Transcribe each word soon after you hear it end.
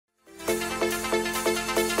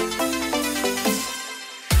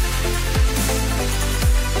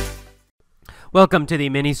Welcome to the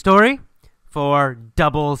mini story for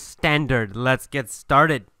Double Standard. Let's get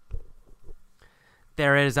started.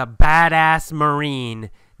 There is a badass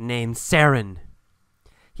Marine named Saren.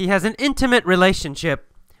 He has an intimate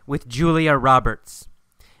relationship with Julia Roberts.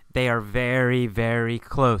 They are very, very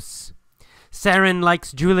close. Saren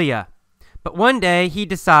likes Julia, but one day he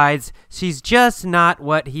decides she's just not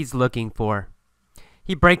what he's looking for.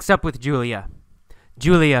 He breaks up with Julia.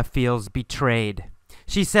 Julia feels betrayed.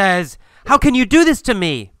 She says, "How can you do this to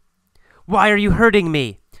me? Why are you hurting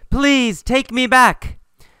me? Please take me back."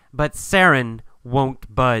 But Saren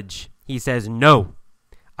won't budge. He says, "No,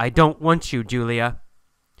 I don't want you, Julia."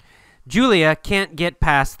 Julia can't get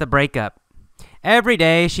past the breakup. Every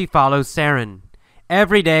day she follows Saren.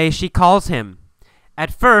 Every day she calls him.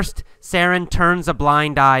 At first, Saren turns a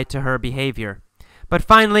blind eye to her behavior. But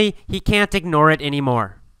finally, he can't ignore it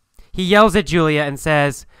anymore. He yells at Julia and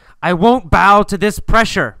says, "I won't bow to this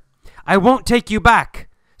pressure. I won't take you back,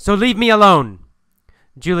 so leave me alone."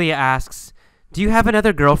 Julia asks, "Do you have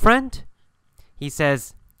another girlfriend?" He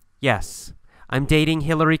says, "Yes, I'm dating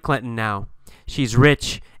Hillary Clinton now. She's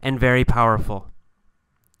rich and very powerful."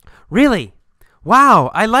 "Really? Wow,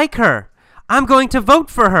 I like her. I'm going to vote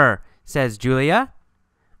for her," says Julia.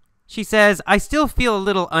 She says, "I still feel a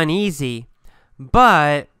little uneasy,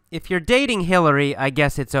 but if you're dating Hillary, I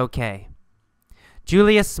guess it's okay."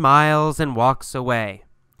 Julia smiles and walks away.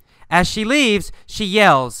 As she leaves, she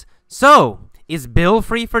yells, "So, is Bill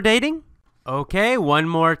free for dating?" Okay, one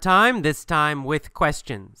more time, this time with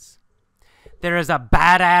questions. There is a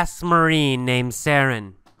badass Marine named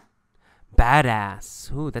Saren.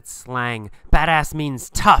 Badass. Ooh, that's slang. Badass means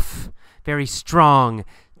tough, very strong,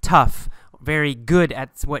 tough, very good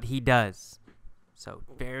at what he does. So,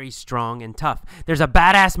 very strong and tough. There's a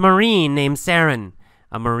badass Marine named Saren.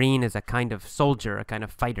 A Marine is a kind of soldier, a kind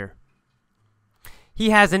of fighter. He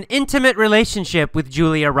has an intimate relationship with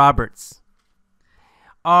Julia Roberts.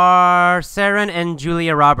 Are Saren and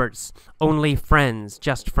Julia Roberts only friends,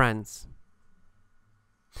 just friends?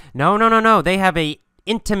 No. They have an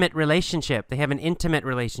intimate relationship. They have an intimate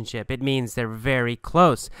relationship. It means they're very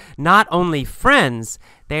close. Not only friends,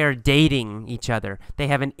 they are dating each other. They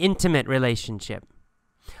have an intimate relationship.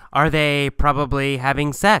 Are they probably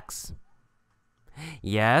having sex?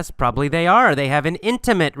 Yes, probably they are. They have an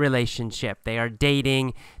intimate relationship. They are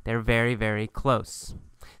dating. They're very, very close.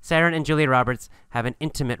 Saren and Julia Roberts have an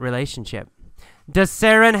intimate relationship. Does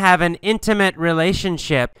Saren have an intimate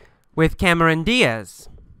relationship with Cameron Diaz?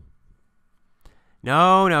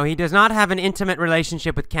 No, he does not have an intimate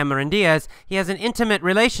relationship with Cameron Diaz. He has an intimate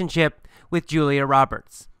relationship with Julia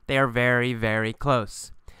Roberts. They are very, very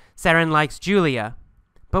close. Saren likes Julia,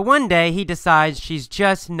 but one day he decides she's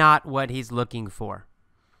just not what he's looking for.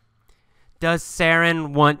 Does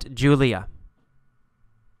Saren want Julia?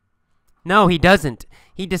 No, he doesn't.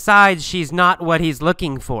 He decides she's not what he's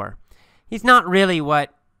looking for. She's not really what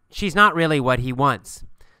he wants.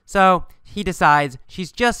 So he decides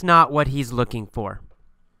she's just not what he's looking for.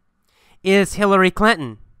 Is Hillary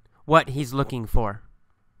Clinton what he's looking for?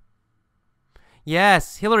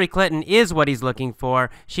 Yes, Hillary Clinton is what he's looking for.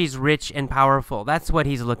 She's rich and powerful. That's what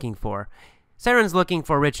he's looking for. Saren's looking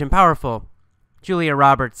for rich and powerful. Julia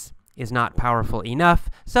Roberts is not powerful enough,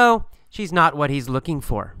 so she's not what he's looking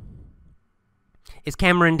for. Is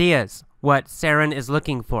Cameron Diaz what Saren is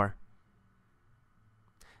looking for?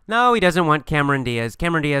 No, he doesn't want Cameron Diaz.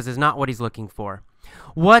 Cameron Diaz is not what he's looking for.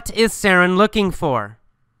 What is Saren looking for?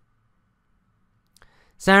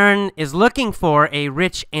 Saren is looking for a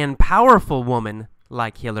rich and powerful woman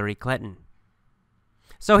like Hillary Clinton.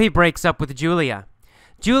 So he breaks up with Julia.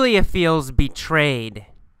 Julia feels betrayed.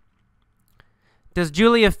 Does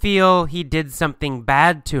Julia feel he did something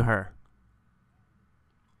bad to her?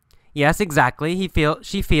 Yes, exactly.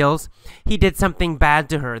 She feels he did something bad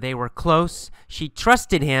to her. They were close. She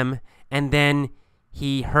trusted him, and then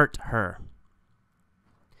he hurt her.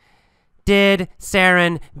 Did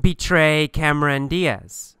Saren betray Cameron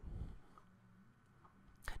Diaz?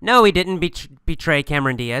 No, he didn't betray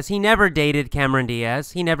Cameron Diaz. He never dated Cameron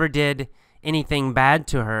Diaz. He never did anything bad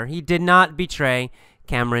to her. He did not betray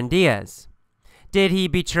Cameron Diaz. Did he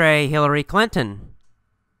betray Hillary Clinton?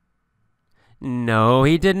 No,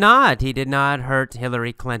 he did not. He did not hurt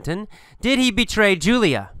Hillary Clinton. Did he betray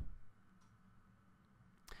Julia?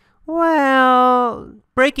 Well,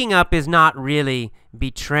 breaking up is not really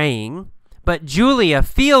betraying, but Julia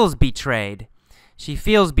feels betrayed. She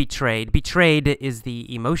feels betrayed. Betrayed is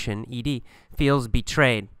the emotion, ed, feels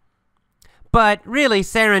betrayed. But really,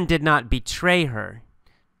 Saren did not betray her.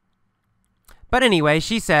 But anyway,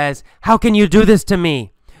 she says, "How can you do this to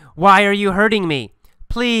me? Why are you hurting me?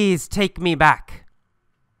 Please take me back."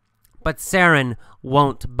 but Saren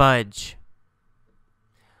won't budge.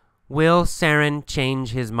 Will Saren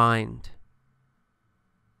change his mind?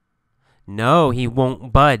 No, he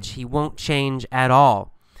won't budge. He won't change at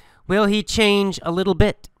all. Will he change a little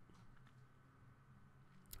bit?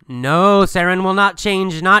 No, Saren will not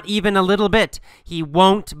change, not even a little bit. He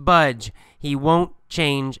won't budge. He won't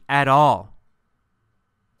change at all.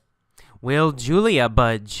 Will Julia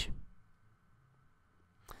budge?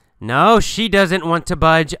 No, she doesn't want to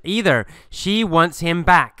budge either. She wants him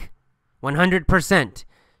back. 100%.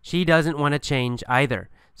 She doesn't want to change either.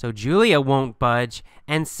 So Julia won't budge,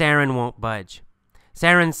 and Saren won't budge.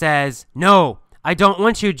 Saren says, "No, I don't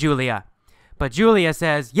want you, Julia." But Julia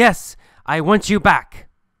says, "Yes, I want you back."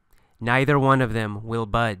 Neither one of them will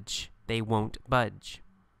budge. They won't budge.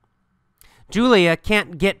 Julia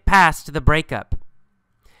can't get past the breakup.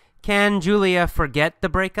 Can Julia forget the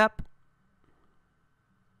breakup?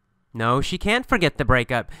 No, she can't forget the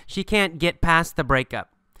breakup. She can't get past the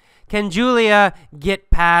breakup. Can Julia get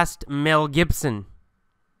past Mel Gibson?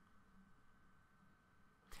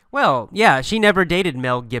 Well, yeah, she never dated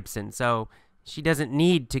Mel Gibson, so she doesn't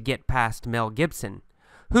need to get past Mel Gibson.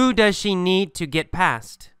 Who does she need to get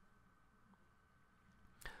past?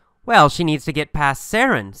 Well, she needs to get past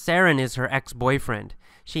Saren. Saren is her ex-boyfriend.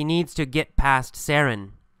 She needs to get past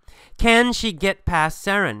Saren. Can she get past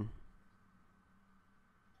Saren?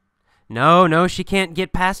 No, she can't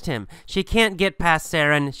get past him. She can't get past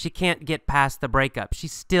Saren. She can't get past the breakup.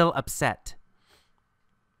 She's still upset.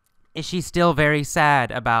 Is she still very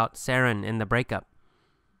sad about Saren and the breakup?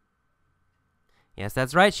 Yes,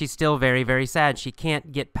 that's right. She's still very, very sad. She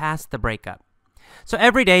can't get past the breakup. So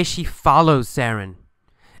every day she follows Saren.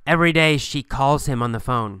 Every day she calls him on the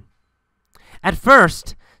phone. At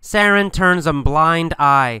first, Saren turns a blind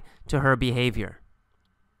eye to her behavior.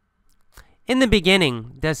 In the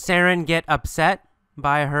beginning, does Saren get upset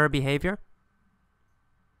by her behavior?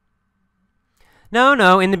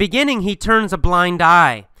 No. In the beginning, he turns a blind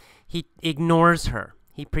eye. He ignores her.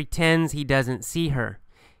 He pretends he doesn't see her.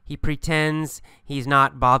 He pretends he's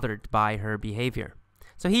not bothered by her behavior.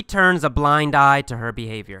 So he turns a blind eye to her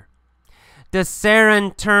behavior. Does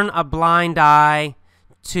Saren turn a blind eye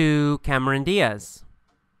to Cameron Diaz?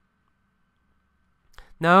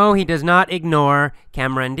 No, he does not ignore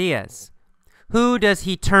Cameron Diaz. Who does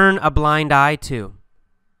he turn a blind eye to?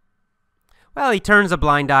 Well, he turns a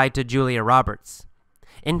blind eye to Julia Roberts.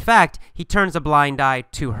 In fact, he turns a blind eye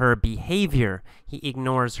to her behavior. He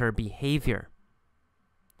ignores her behavior.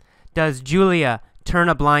 Does Julia turn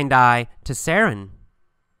a blind eye to Saren?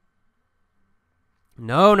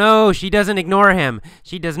 No, she doesn't ignore him.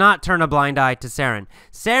 She does not turn a blind eye to Saren.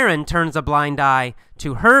 Saren turns a blind eye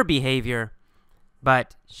to her behavior,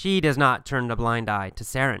 but she does not turn a blind eye to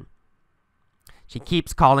Saren. She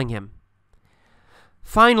keeps calling him.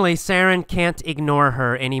 Finally, Saren can't ignore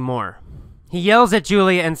her anymore. He yells at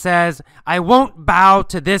Julia and says, "I won't bow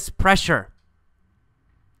to this pressure."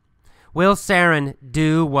 Will Saren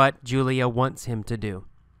do what Julia wants him to do?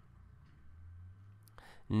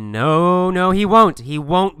 No, he won't. He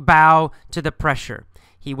won't bow to the pressure.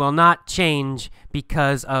 He will not change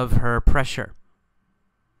because of her pressure.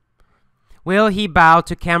 Will he bow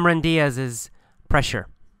to Cameron Diaz's pressure?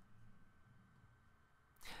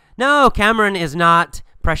 No, Cameron is not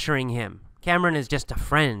pressuring him. Cameron is just a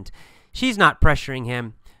friend. She's not pressuring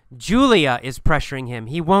him. Julia is pressuring him.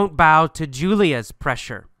 He won't bow to Julia's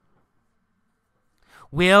pressure.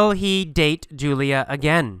 Will he date Julia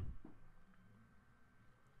again?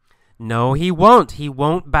 No, he won't. He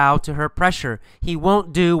won't bow to her pressure. He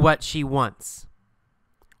won't do what she wants.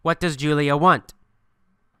 What does Julia want?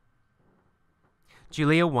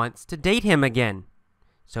 Julia wants to date him again.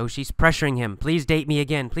 So she's pressuring him. Please date me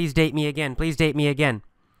again. Please date me again. Please date me again.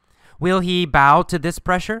 Will he bow to this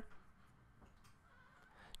pressure?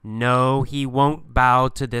 No, he won't bow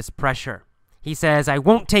to this pressure. He says, "I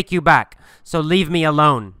won't take you back, so leave me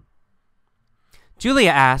alone." Julia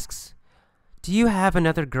asks, "Do you have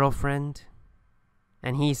another girlfriend?"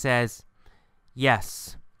 And he says,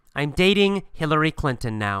 "Yes, I'm dating Hillary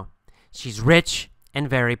Clinton now. She's rich and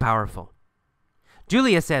very powerful."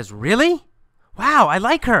 Julia says, "Really? Wow, I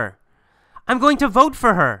like her. I'm going to vote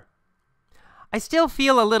for her. I still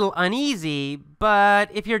feel a little uneasy, but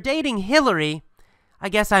if you're dating Hillary, I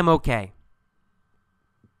guess I'm okay."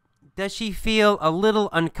 Does she feel a little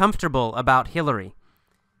uncomfortable about Hillary?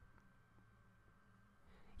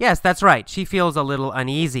 Yes, that's right. She feels a little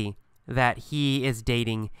uneasy that he is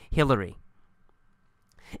dating Hillary.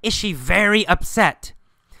 Is she very upset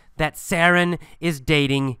that Saren is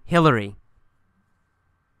dating Hillary?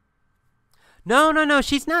 No.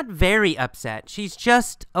 She's not very upset. She's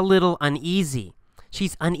just a little uneasy.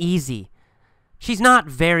 She's uneasy. She's not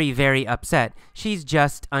very, very upset. She's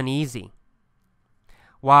just uneasy.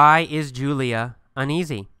 Why is Julia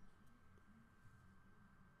uneasy?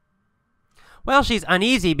 Well, she's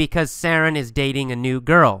uneasy because Saren is dating a new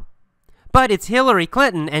girl. But it's Hillary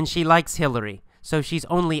Clinton, and she likes Hillary. So she's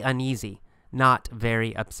only uneasy, not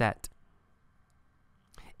very upset.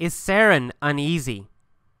 Is Saren uneasy?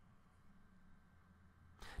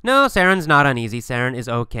 No, Saren's not uneasy. Saren is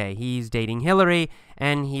okay. He's dating Hillary,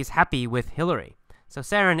 and he's happy with Hillary. So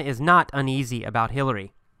Saren is not uneasy about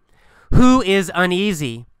Hillary. Who is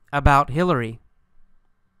uneasy about Hillary?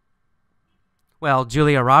 Well,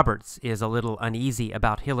 Julia Roberts is a little uneasy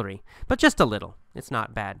about Hillary, but just a little. It's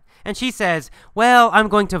not bad. And she says, well, I'm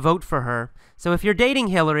going to vote for her, so if you're dating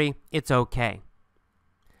Hillary, it's okay.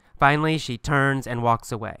 Finally, she turns and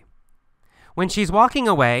walks away. When she's walking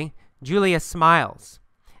away, Julia smiles,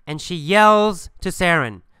 and she yells to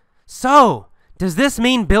Saren, so, does this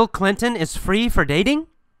mean Bill Clinton is free for dating?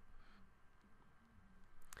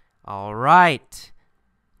 All right.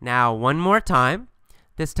 Now, one more time.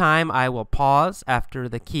 This time I will pause after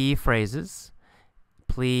the key phrases.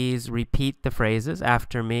 Please repeat the phrases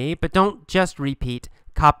after me, but don't just repeat.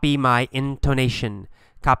 Copy my intonation.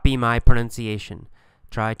 Copy my pronunciation.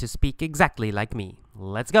 Try to speak exactly like me.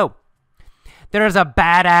 Let's go. There's a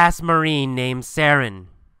badass Marine named Saren.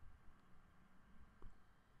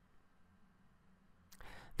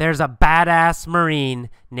 There's a badass Marine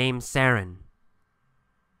named Saren.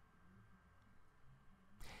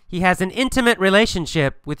 He has an intimate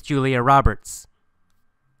relationship with Julia Roberts.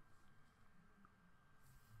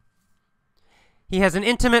 He has an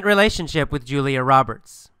intimate relationship with Julia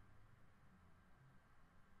Roberts.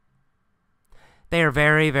 They are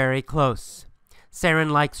very, very close.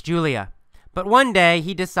 Saren likes Julia, but one day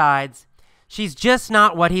he decides she's just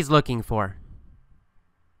not what he's looking for.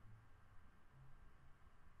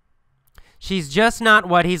 She's just not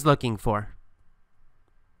what he's looking for.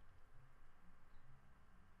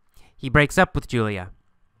 He breaks up with Julia.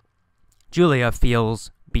 Julia feels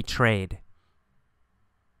betrayed.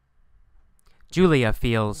 Julia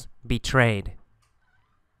feels betrayed.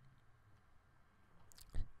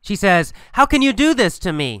 She says, how can you do this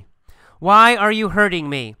to me? Why are you hurting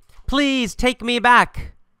me? Please take me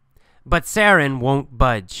back. But Saren won't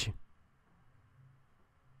budge.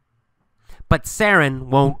 But Saren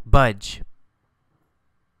won't budge.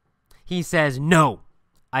 He says, no,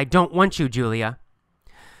 I don't want you, Julia.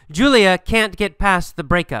 Julia can't get past the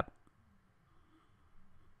breakup.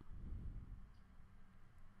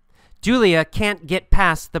 Julia can't get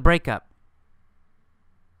past the breakup.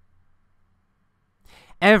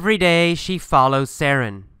 Every day she follows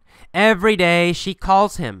Saren. Every day she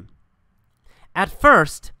calls him. At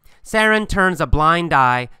first, Saren turns a blind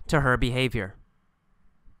eye to her behavior.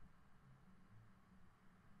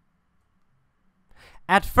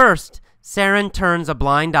 At first, Saren turns a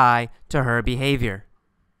blind eye to her behavior.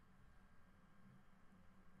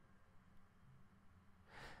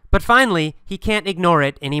 But finally, he can't ignore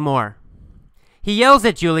it anymore. He yells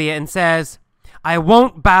at Julia and says, I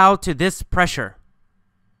won't bow to this pressure.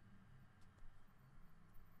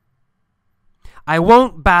 I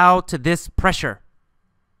won't bow to this pressure.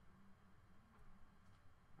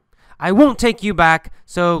 I won't take you back,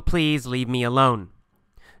 so please leave me alone.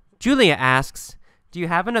 Julia asks, do you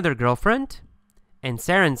have another girlfriend? And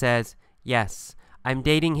Saren says, yes, I'm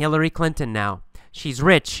dating Hillary Clinton now. She's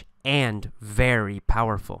rich and very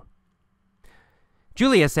powerful.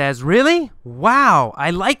 Julia says, really? Wow,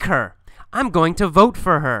 I like her. I'm going to vote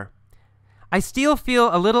for her. I still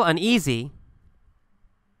feel a little uneasy.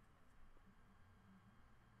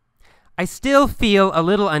 I still feel a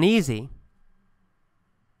little uneasy.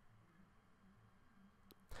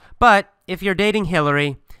 But if you're dating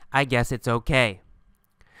Hillary, I guess it's okay.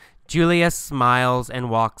 Julia smiles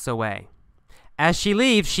and walks away. As she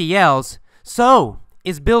leaves, she yells, so,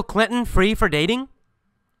 is Bill Clinton free for dating?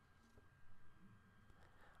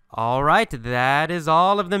 All right, that is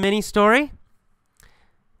all of the mini story.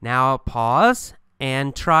 Now pause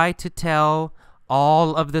and try to tell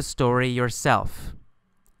all of the story yourself.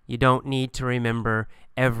 You don't need to remember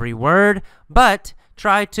every word, but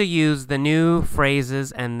try to use the new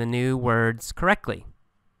phrases and the new words correctly.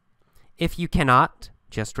 If you cannot,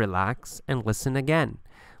 just relax and listen again.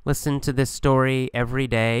 Listen to this story every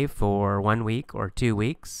day for 1 week or 2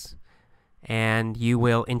 weeks, and you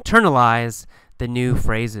will internalize the new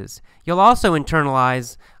phrases. You'll also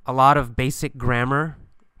internalize a lot of basic grammar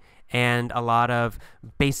and a lot of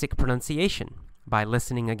basic pronunciation by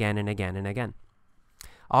listening again and again and again.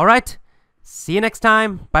 All right, see you next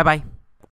time. Bye-bye.